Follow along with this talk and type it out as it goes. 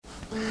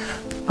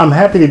I'm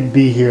happy to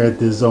be here at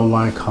this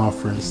online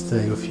conference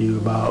today with you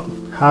about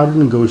how to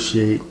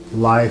negotiate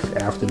life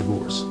after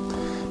divorce.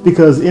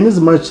 Because in as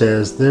much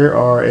as there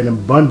are an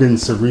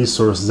abundance of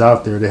resources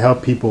out there to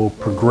help people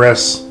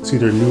progress to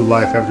their new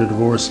life after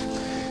divorce,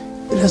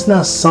 it is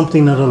not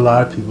something that a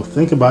lot of people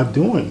think about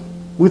doing.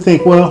 We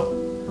think, well,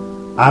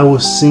 I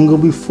was single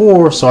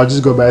before, so I'll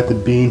just go back to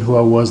being who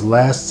I was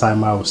last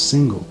time I was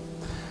single.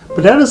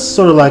 But that is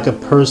sort of like a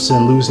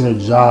person losing a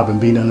job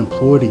and being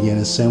unemployed again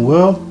and saying,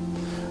 well,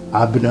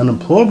 I've been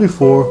unemployed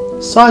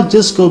before, so I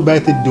just go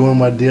back to doing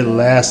what I did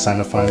last time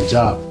to find a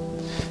job.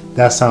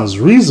 That sounds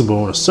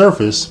reasonable on the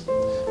surface,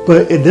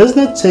 but it does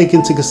not take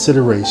into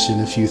consideration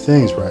a few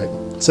things, right?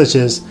 Such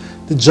as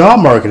the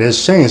job market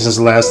has changed since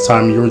the last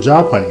time you were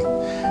job hunting.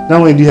 Not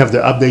only do you have to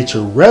update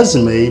your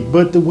resume,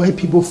 but the way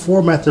people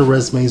format their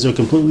resumes are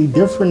completely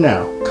different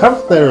now.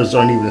 Cover letters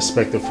aren't even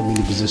expected for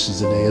many positions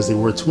today as they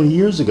were 20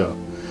 years ago.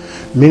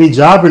 Many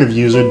job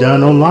interviews are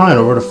done online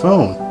over the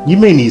phone. You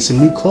may need some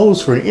new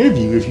clothes for an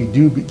interview if you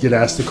do get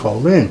asked to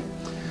call in.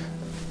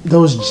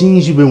 Those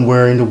jeans you've been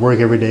wearing to work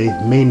every day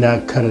may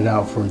not cut it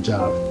out for a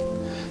job.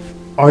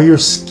 Are your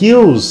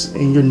skills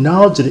and your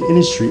knowledge of the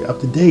industry up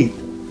to date?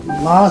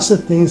 Lots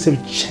of things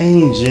have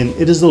changed, and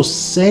it is those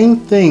same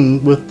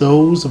things with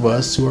those of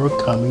us who are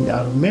coming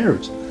out of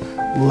marriage.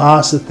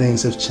 Lots of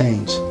things have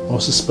changed,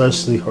 most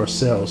especially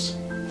ourselves.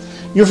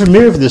 You're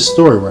familiar with this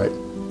story, right?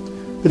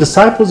 The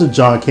disciples of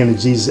John came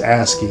to Jesus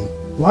asking,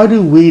 "Why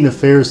do we and the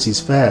Pharisees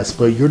fast,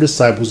 but your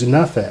disciples do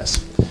not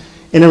fast?"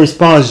 And in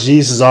response,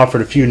 Jesus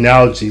offered a few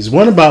analogies.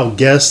 One about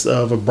guests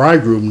of a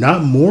bridegroom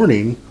not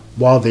mourning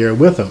while they are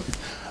with him.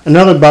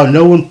 Another about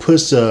no one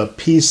puts a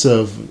piece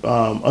of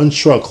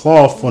unshrunk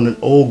cloth on an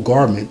old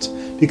garment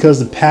because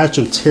the patch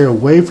will tear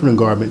away from the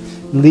garment,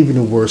 leaving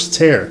a worse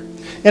tear.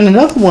 And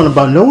another one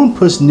about no one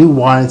puts new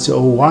wine into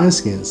old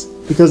wineskins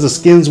because the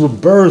skins will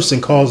burst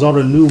and cause all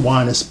the new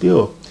wine to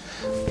spill.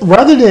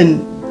 Rather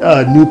than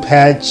new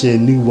patch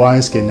and new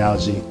wineskin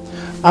analogy,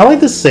 I like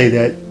to say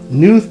that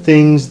new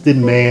things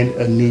demand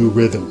a new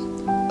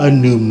rhythm, a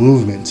new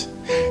movement.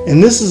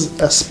 And this is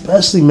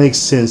especially makes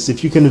sense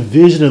if you can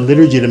envision the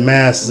liturgy of the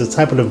Mass as a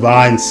type of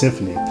divine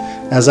symphony,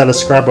 as I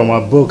describe in my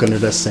book under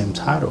that same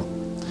title.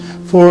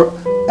 For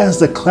as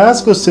the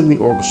classical symphony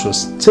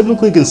orchestras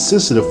typically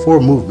consisted of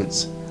 4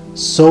 movements,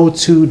 so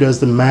too does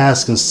the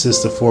Mass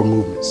consist of 4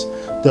 movements: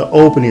 the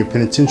opening or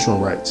penitential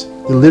rites,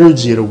 the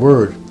liturgy of the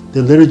Word,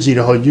 the liturgy of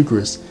the Holy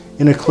Eucharist,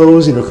 and the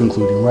closing or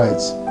concluding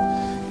rites.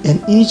 And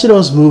each of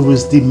those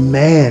movements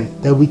demand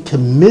that we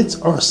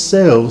commit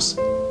ourselves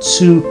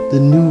to the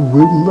new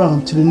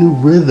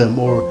rhythm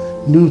or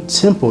new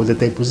tempo that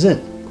they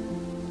present.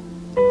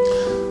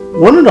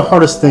 One of the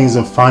hardest things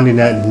in finding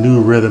that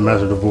new rhythm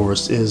after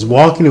divorce is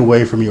walking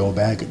away from your old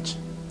baggage.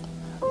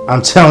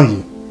 I'm telling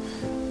you,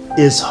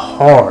 it's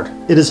hard.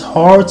 It is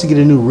hard to get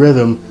a new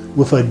rhythm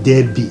with a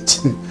dead beat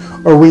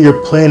or when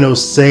you're playing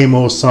those same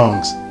old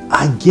songs.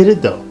 I get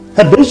it though.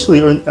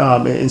 Habitually or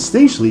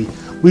instinctually,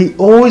 we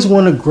always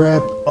want to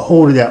grab a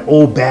hold of that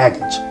old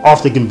baggage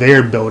off the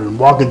conveyor belt and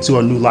walk into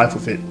a new life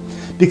with it.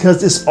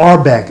 Because it's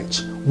our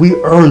baggage. We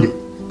earned it.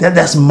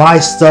 That's my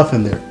stuff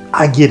in there.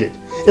 I get it.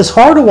 It's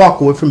hard to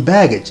walk away from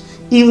baggage.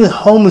 Even the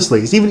homeless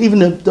ladies, even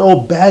the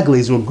old bag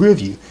ladies will agree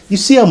with you. You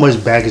see how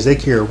much baggage they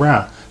carry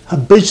around.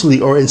 Habitually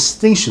or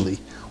instinctually,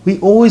 we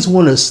always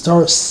want to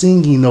start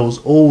singing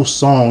those old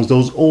songs,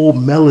 those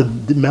old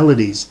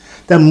melodies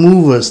that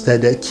move us,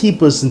 that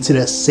keep us into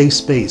that safe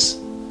space.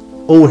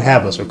 Old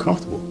habits are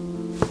comfortable.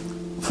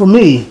 For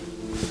me,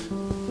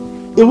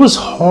 it was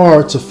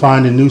hard to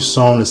find a new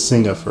song to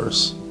sing at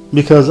first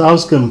because I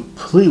was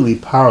completely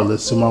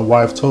powerless when my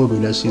wife told me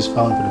that she's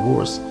filing for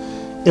divorce.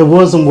 It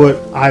wasn't what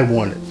I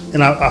wanted,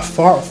 and I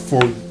fought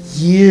for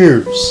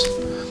years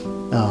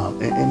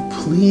and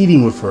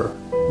pleading with her,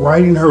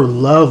 writing her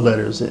love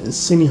letters and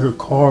sending her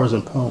cards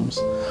and poems.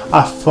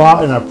 I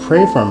fought and I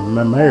prayed for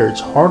my marriage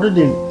harder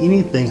than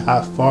anything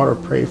I fought or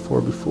prayed for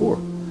before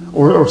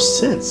or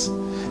since.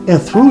 And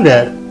through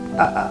that,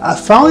 I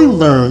finally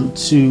learned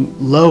to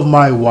love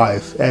my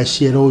wife as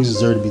she had always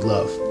deserved to be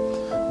loved.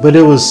 But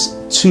it was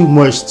too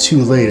much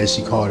too late, as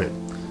she called it.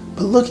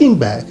 But looking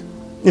back,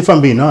 if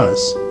I'm being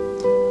honest,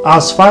 I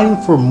was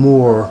fighting for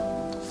more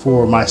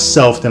for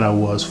myself than I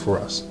was for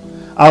us.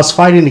 I was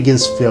fighting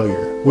against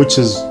failure, which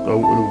is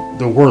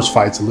the worst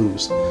fight to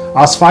lose.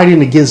 I was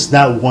fighting against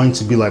not wanting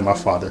to be like my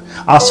father.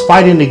 I was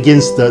fighting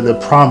against the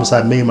promise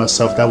I made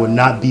myself that I would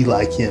not be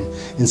like him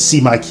and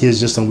see my kids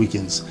just on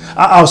weekends.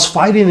 I was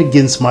fighting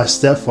against my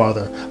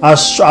stepfather. I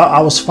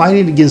was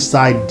fighting against the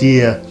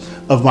idea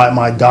of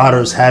my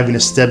daughters having a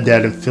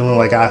stepdad and feeling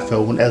like I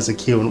felt when as a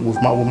kid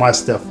with my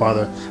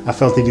stepfather. I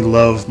felt that he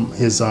loved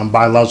his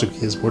biological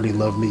kids more than he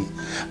loved me.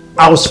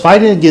 I was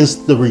fighting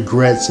against the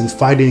regrets and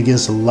fighting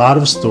against a lot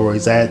of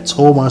stories I had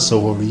told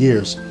myself over the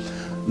years.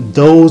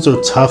 Those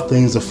are tough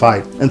things to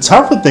fight and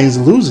tougher things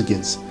to lose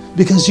against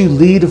because you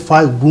lead to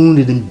fight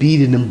wounded and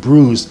beaten and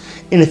bruised.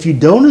 And if you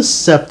don't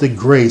accept the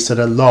grace of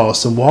that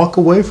loss and walk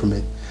away from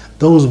it,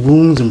 those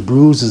wounds and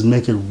bruises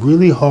make it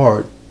really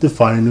hard to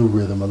find a new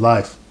rhythm of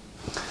life.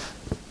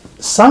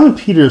 Simon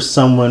Peter is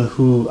someone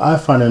who I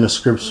find in the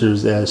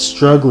scriptures as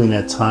struggling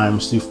at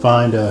times to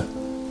find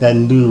that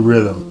new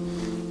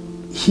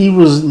rhythm. He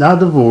was not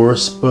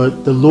divorced,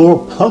 but the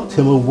Lord plucked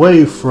him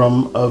away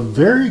from a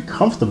very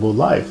comfortable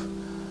life,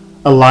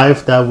 a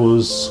life that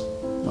was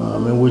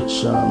in which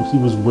he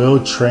was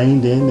well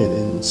trained in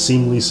and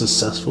seemingly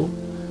successful.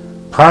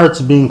 Prior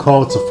to being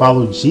called to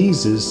follow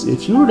Jesus,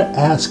 if you were to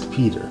ask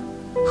Peter,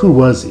 who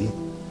was he?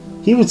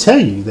 He would tell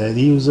you that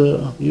he was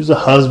a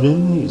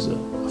husband, he was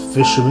a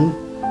fisherman,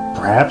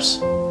 perhaps,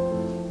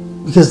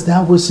 because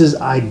that was his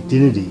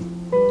identity.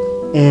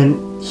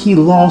 And he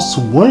lost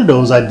one of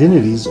those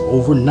identities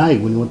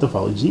overnight when he went to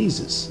follow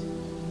Jesus.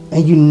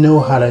 And you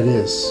know how that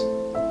is.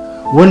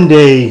 One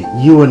day,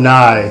 you and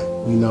I,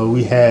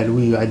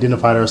 we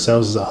identified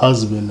ourselves as a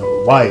husband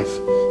or wife.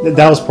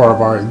 That was part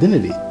of our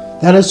identity.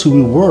 That is who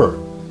we were.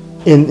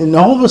 And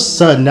all of a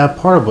sudden, that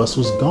part of us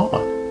was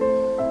gone.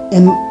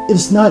 And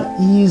it's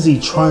not easy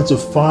trying to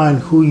find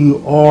who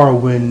you are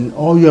when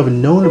all you ever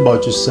known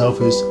about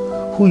yourself is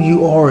who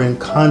you are in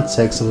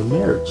context of a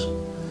marriage.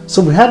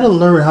 So we had to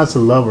learn how to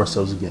love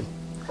ourselves again.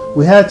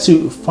 We had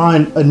to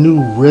find a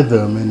new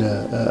rhythm and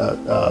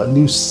a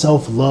new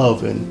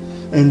self-love.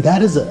 And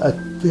that is a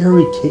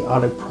very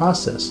chaotic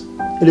process.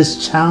 It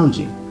is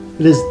challenging.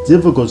 It is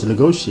difficult to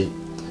negotiate.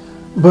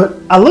 But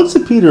I look to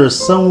Peter as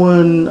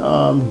someone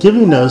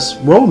giving us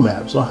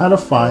roadmaps on how to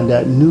find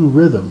that new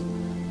rhythm.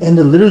 And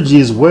the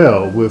liturgy as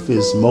well, with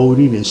its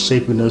molding and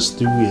shaping us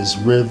through its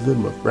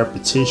rhythm of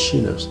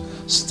repetition, of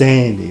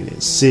standing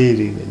and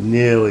sitting and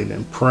kneeling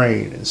and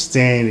praying, and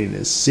standing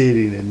and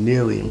sitting and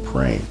kneeling and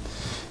praying.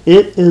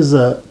 It is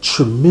a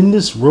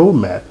tremendous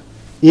roadmap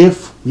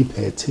if we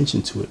pay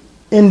attention to it.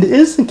 In the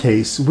instant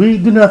case, we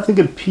do not think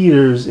of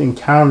Peter's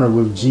encounter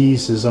with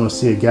Jesus on the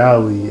Sea of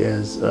Galilee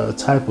as a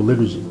type of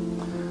liturgy,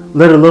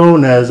 let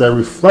alone as a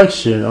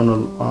reflection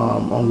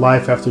on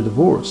life after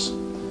divorce.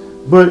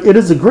 But it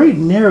is a great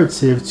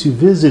narrative to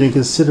visit in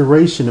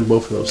consideration of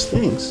both of those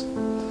things.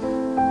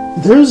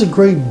 There's a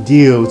great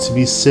deal to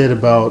be said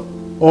about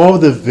all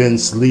the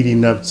events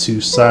leading up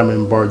to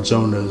Simon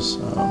Bar-Jonah's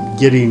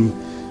getting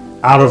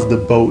out of the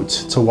boat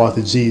to walk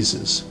to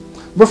Jesus.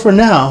 But for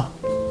now,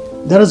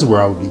 that is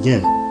where I will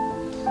begin.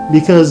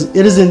 Because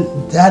it is in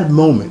that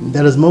moment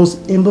that is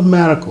most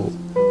emblematical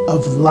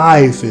of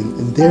life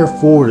and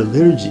therefore the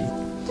liturgy.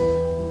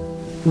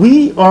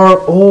 We are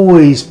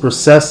always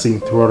processing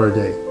throughout our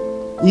day.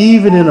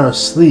 Even in our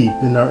sleep,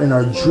 in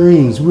our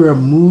dreams, we are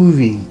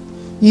moving.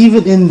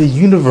 Even in the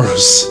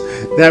universe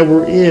that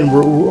we're in,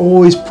 we're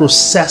always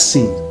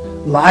processing.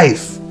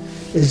 Life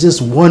is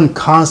just one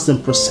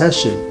constant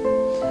procession.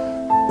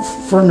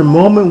 From the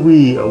moment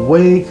we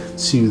awake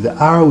to the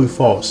hour we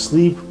fall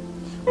asleep,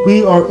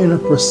 we are in a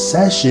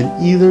procession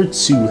either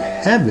to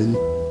heaven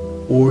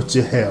or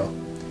to hell.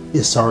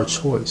 It's our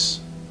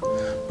choice.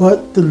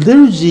 But the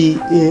liturgy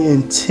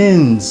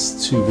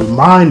intends to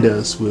remind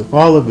us, with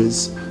all of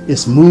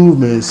its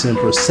movements and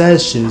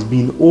processions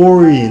being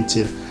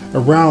oriented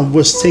around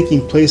what's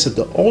taking place at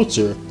the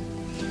altar,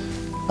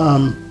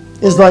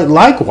 is like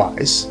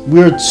likewise,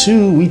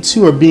 we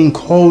too are being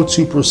called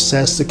to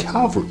process the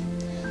Calvary.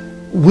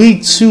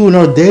 We too in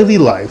our daily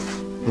life,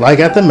 like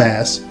at the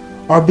Mass,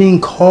 are being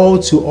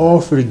called to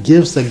offer the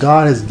gifts that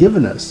God has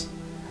given us.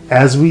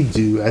 As we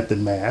do at the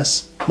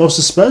Mass, most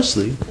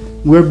especially,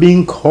 we're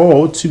being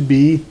called to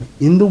be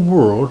in the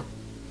world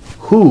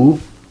who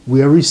we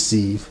have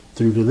received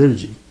through the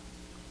liturgy.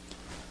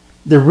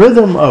 The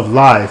rhythm of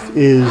life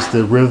is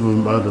the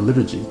rhythm of the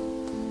liturgy.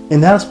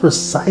 And that's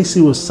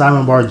precisely what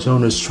Simon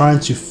Bar-Jonah is trying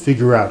to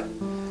figure out.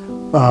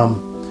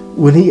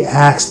 When he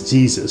asked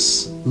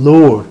Jesus,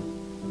 Lord,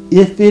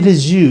 if it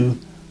is you,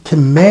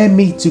 command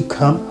me to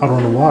come out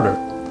on the water.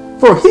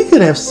 For he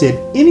could have said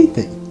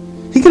anything.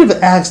 He could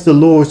have asked the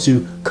Lord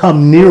to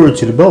come nearer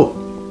to the boat.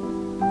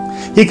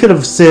 He could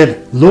have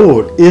said,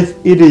 Lord, if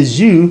it is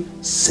you,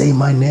 say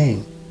my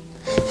name.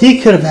 He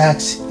could have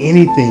asked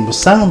anything, but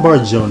Simon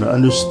Bar-Jonah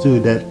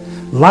understood that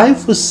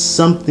life was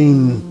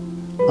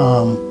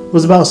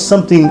about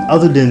something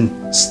other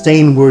than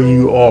staying where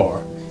you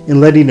are and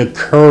letting the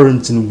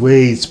currents and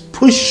waves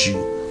push you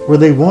where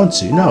they want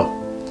to. No,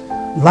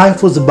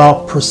 life was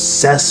about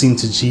processing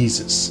to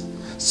Jesus.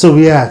 So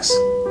he asked,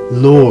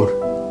 Lord,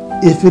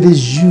 if it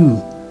is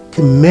you,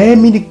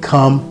 command me to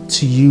come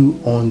to you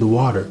on the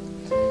water.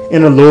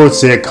 And the Lord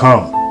said,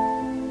 come.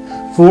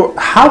 For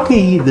how can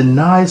he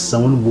deny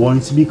someone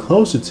wanting to be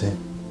closer to him?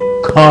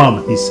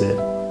 Come, he said.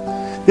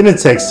 Then the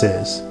text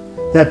says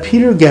that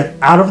Peter got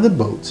out of the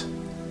boat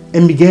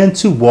and began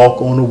to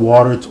walk on the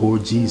water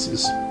toward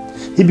Jesus.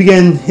 He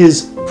began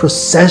his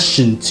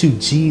procession to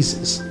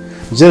Jesus,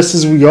 just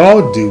as we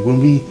all do when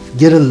we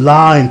get in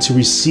line to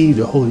receive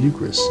the Holy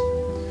Eucharist.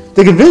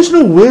 The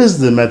conventional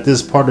wisdom at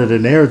this part of the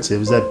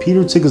narrative is that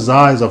Peter took his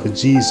eyes off of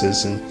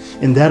Jesus,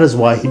 and that is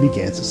why he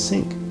began to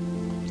sink.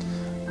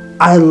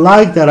 I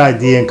like that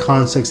idea in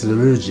context of the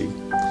liturgy,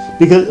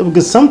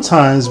 because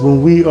sometimes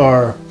when we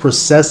are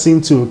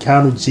processing to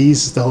encounter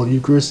Jesus, the Holy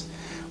Eucharist,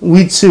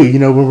 we too,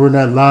 when we're in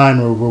that line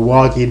or we're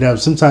walking up,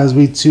 sometimes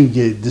we too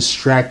get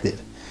distracted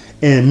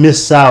and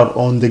miss out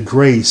on the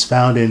grace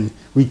found in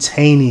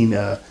retaining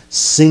a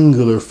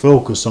singular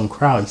focus on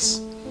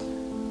Christ.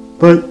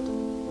 But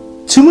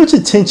too much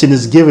attention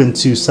is given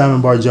to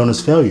Simon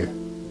Bar-Jonah's failure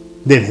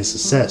than his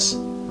success.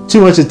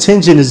 Too much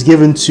attention is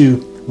given to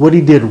what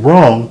he did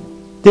wrong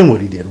than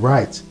what he did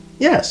right.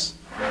 Yes.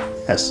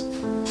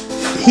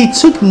 He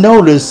took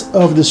notice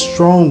of the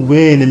strong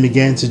wind and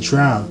began to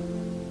drown.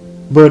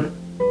 But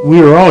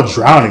we are all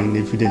drowning,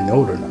 if you didn't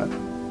know it or not.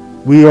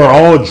 We are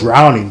all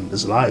drowning in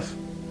this life.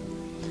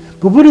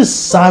 But what does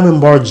Simon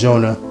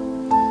Bar-Jonah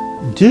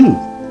do?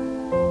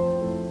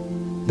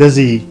 Does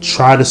he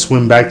try to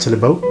swim back to the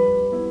boat?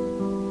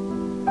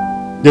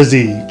 Does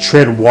he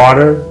tread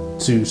water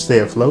to stay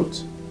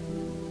afloat?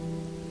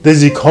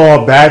 Does he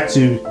call back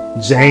to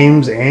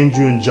James,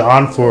 Andrew, and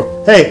John for,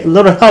 hey, a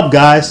little help,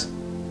 guys?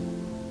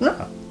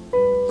 No.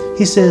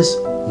 He says,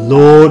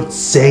 Lord,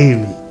 save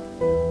me.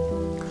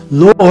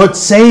 Lord,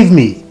 save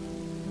me.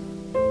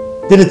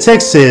 Then the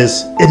text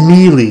says,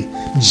 immediately,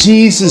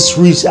 Jesus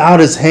reached out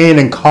his hand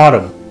and caught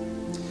him.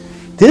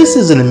 This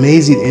is an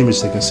amazing image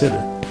to consider.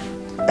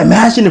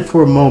 Imagine it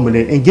for a moment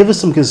and give it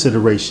some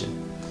consideration.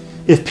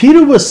 If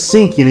Peter was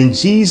sinking and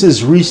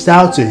Jesus reached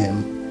out to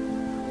him,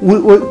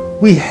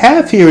 we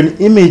have here an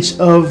image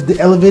of the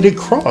elevated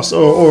cross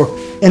or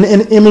an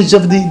image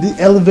of the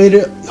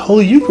elevated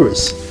Holy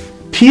Eucharist.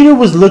 Peter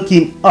was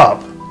looking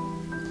up,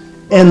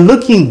 and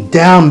looking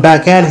down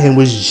back at him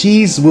was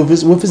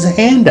Jesus with his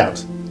hand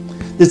out.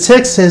 The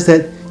text says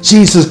that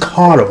Jesus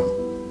caught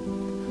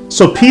him.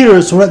 So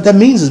what that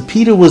means is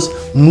Peter was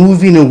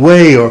moving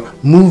away or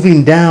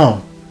moving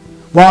down.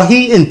 While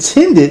he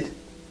intended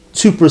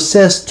to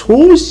process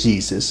towards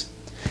Jesus,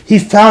 he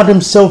found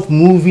himself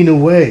moving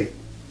away.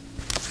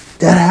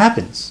 That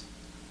happens.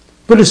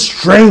 But it's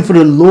strange for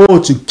the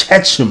Lord to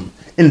catch him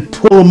and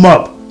pull him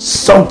up,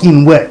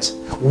 soaking wet,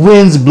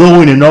 winds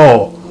blowing and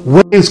all,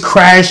 waves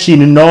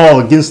crashing and all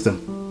against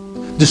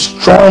him. The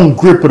strong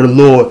grip of the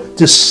Lord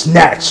to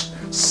snatch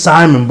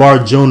Simon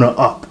Bar-Jonah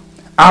up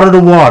out of the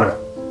water,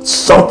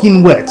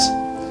 soaking wet,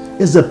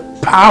 is a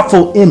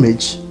powerful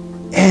image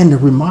and a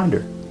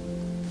reminder.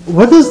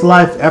 What does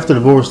life after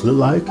divorce look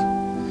like?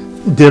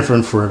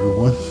 Different for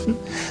everyone.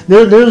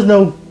 There's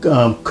no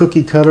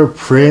cookie cutter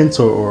print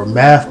or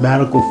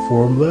mathematical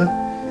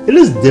formula. It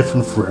is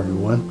different for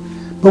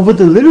everyone. But what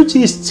the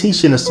liturgy is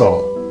teaching us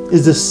all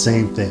is the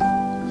same thing.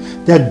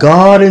 That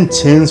God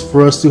intends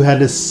for us to have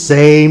the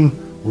same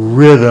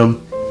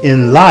rhythm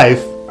in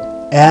life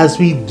as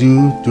we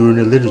do during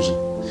the liturgy.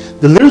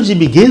 The liturgy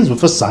begins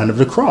with a sign of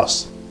the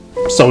cross.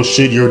 So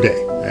should your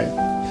day,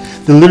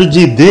 right? The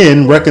liturgy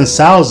then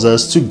reconciles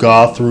us to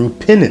God through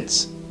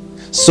penance.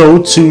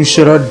 So too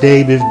should our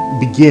day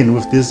begin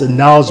with this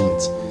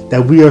acknowledgement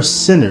that we are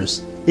sinners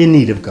in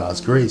need of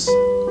God's grace.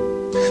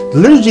 The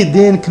liturgy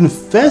then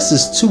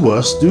confesses to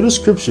us through the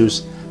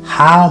scriptures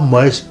how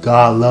much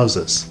God loves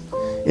us.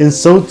 And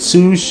so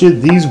too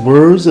should these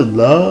words of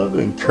love,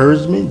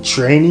 encouragement,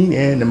 training,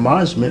 and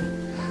admonishment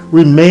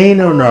remain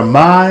on our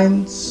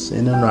minds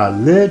and on our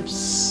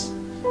lips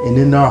and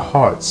in our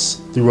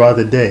hearts throughout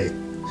the day.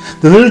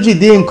 The liturgy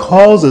then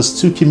calls us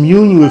to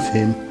communion with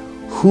Him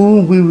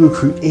whom we were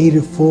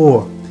created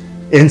for.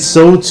 And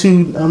so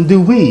too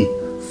do we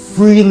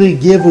freely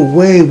give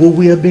away what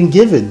we have been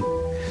given.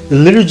 The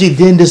liturgy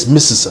then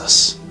dismisses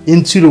us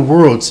into the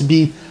world to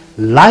be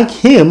like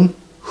Him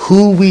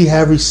who we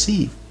have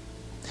received.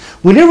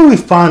 Whenever we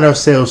find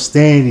ourselves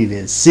standing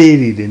and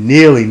sitting and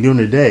kneeling during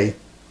the day,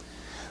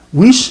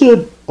 we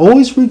should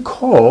always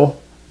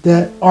recall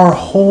that our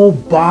whole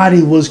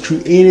body was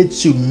created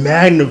to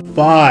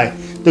magnify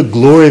the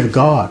glory of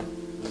God.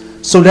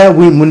 So that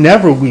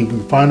whenever we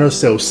find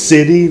ourselves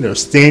sitting or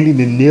standing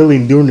and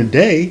kneeling during the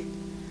day,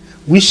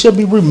 we shall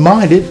be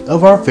reminded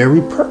of our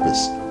very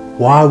purpose,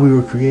 why we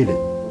were created.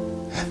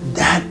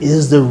 That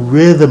is the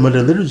rhythm of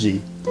the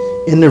liturgy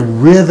and the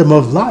rhythm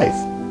of life.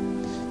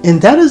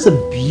 And that is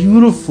a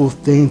beautiful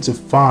thing to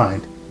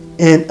find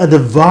and a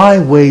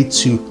divine way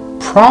to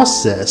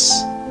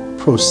process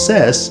through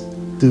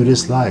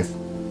this life.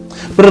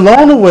 But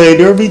along the way,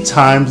 there will be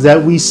times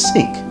that we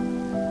sink,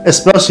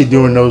 especially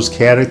during those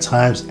chaotic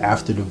times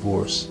after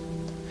divorce,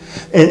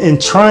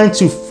 and trying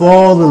to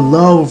fall in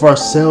love with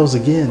ourselves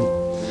again.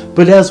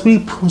 But as we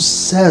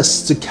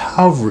process to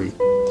Calvary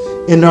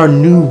in our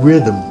new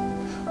rhythm,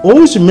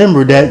 always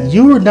remember that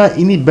you are not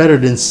any better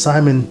than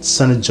Simon,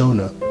 son of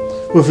Jonah,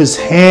 with his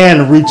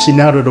hand reaching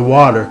out of the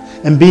water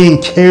and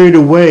being carried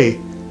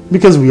away,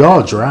 because we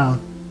all drown.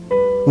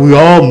 We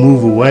all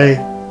move away.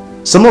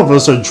 Some of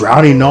us are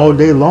drowning all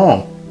day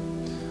long.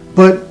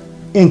 But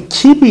in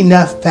keeping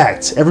that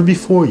fact ever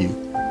before you,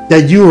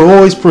 that you are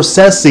always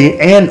processing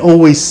and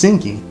always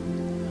sinking,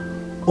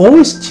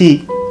 always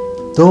keep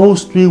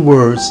those three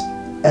words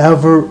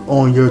ever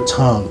on your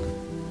tongue.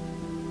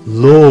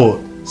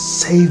 Lord,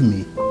 save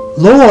me.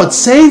 Lord,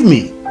 save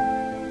me.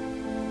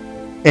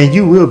 And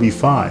you will be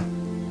fine.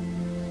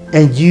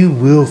 And you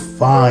will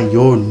find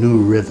your new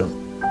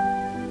rhythm.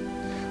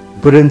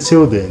 But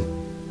until then,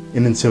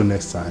 and until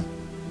next time,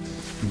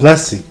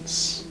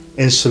 blessings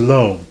and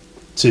shalom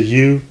to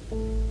you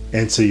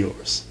and to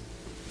yours.